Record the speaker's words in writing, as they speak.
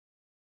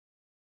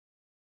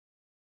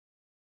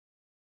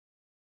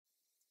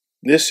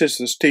This is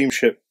the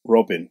steamship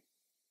Robin,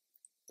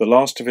 the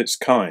last of its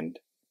kind,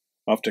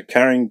 after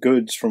carrying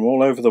goods from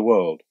all over the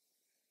world,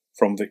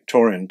 from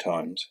Victorian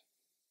times.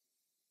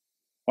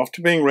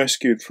 After being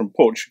rescued from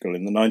Portugal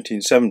in the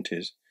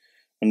 1970s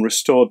and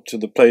restored to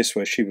the place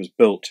where she was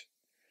built,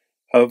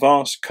 her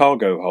vast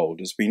cargo hold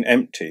has been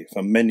empty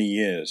for many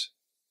years.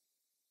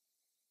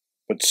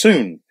 But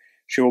soon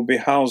she will be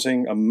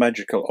housing a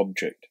magical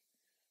object,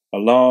 a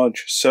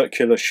large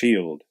circular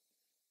shield,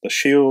 the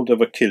Shield of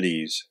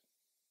Achilles.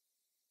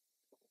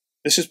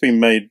 This has been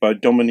made by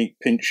Dominique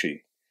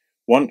Pinchy,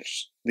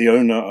 once the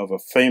owner of a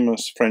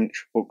famous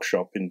French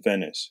bookshop in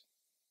Venice.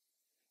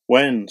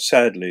 When,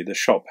 sadly, the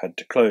shop had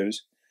to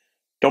close,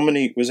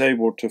 Dominique was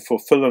able to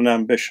fulfill an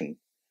ambition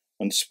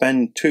and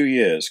spend 2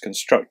 years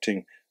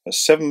constructing a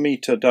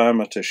 7-meter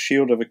diameter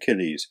Shield of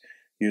Achilles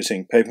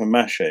using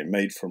papier-mâché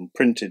made from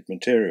printed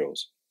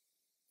materials.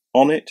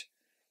 On it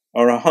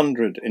are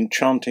 100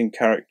 enchanting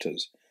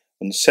characters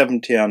and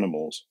 70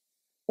 animals,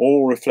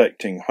 all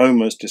reflecting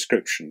Homer's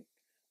description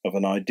of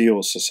an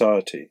ideal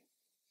society.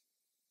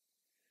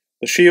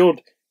 The shield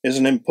is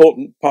an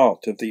important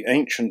part of the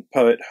ancient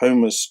poet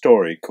Homer's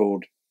story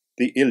called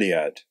the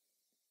Iliad.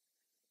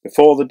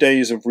 Before the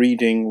days of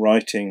reading,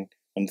 writing,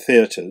 and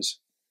theatres,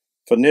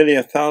 for nearly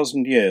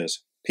 1,000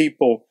 years,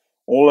 people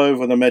all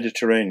over the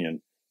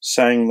Mediterranean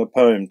sang the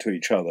poem to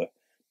each other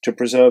to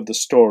preserve the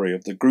story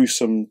of the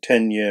gruesome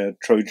 10-year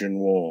Trojan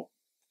War.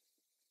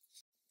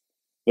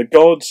 The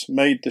gods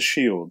made the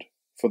shield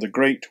for the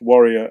great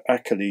warrior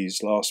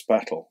Achilles' last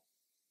battle.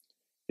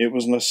 It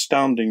was an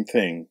astounding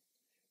thing.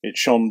 It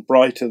shone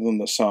brighter than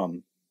the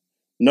sun.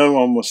 No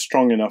one was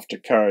strong enough to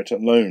carry it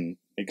alone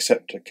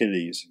except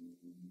Achilles.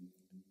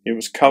 It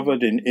was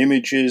covered in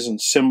images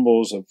and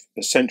symbols of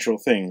essential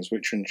things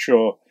which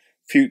ensure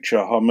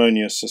future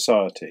harmonious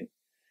society: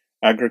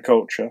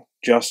 agriculture,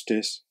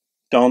 justice,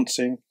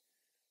 dancing,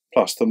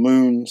 plus the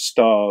moon,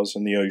 stars,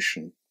 and the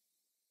ocean.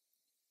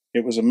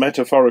 It was a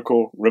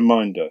metaphorical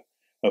reminder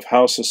of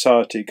how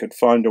society could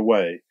find a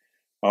way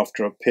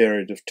after a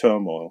period of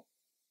turmoil.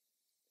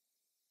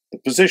 The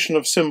position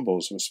of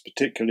symbols was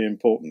particularly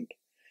important.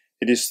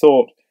 It is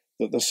thought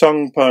that the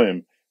sung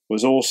poem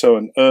was also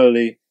an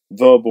early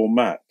verbal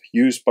map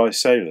used by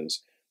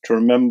sailors to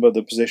remember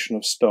the position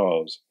of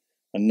stars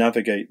and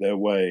navigate their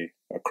way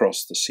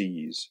across the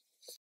seas.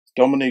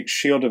 Dominique's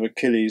Shield of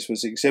Achilles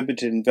was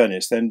exhibited in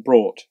Venice, then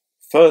brought,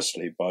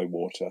 firstly by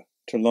water,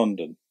 to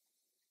London.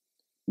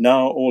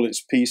 Now all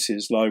its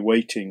pieces lie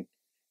waiting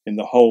in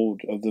the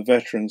hold of the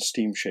veteran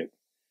steamship,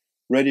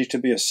 ready to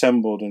be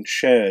assembled and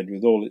shared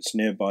with all its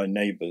nearby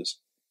neighbours,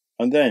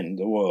 and then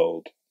the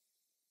world.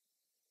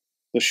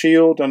 The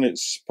shield and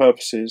its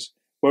purposes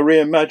were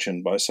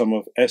reimagined by some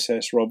of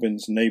SS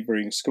Robin's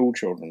neighbouring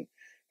schoolchildren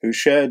who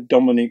shared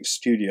Dominique's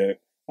studio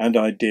and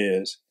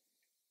ideas,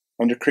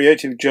 and a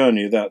creative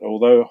journey that,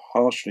 although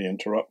harshly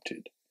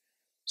interrupted,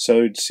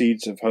 sowed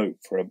seeds of hope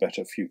for a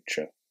better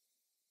future.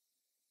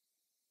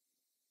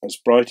 As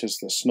bright as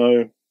the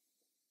snow,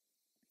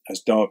 as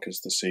dark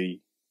as the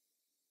sea,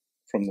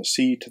 from the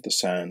sea to the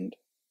sand,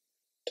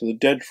 to the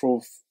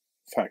dreadful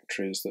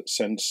factories that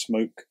send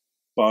smoke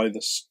by,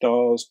 the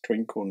stars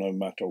twinkle no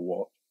matter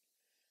what.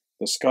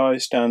 The sky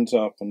stands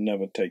up and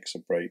never takes a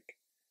break.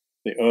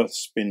 The earth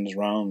spins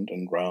round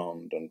and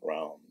round and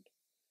round.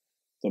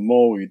 The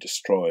more we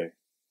destroy,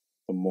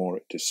 the more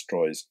it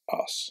destroys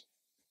us.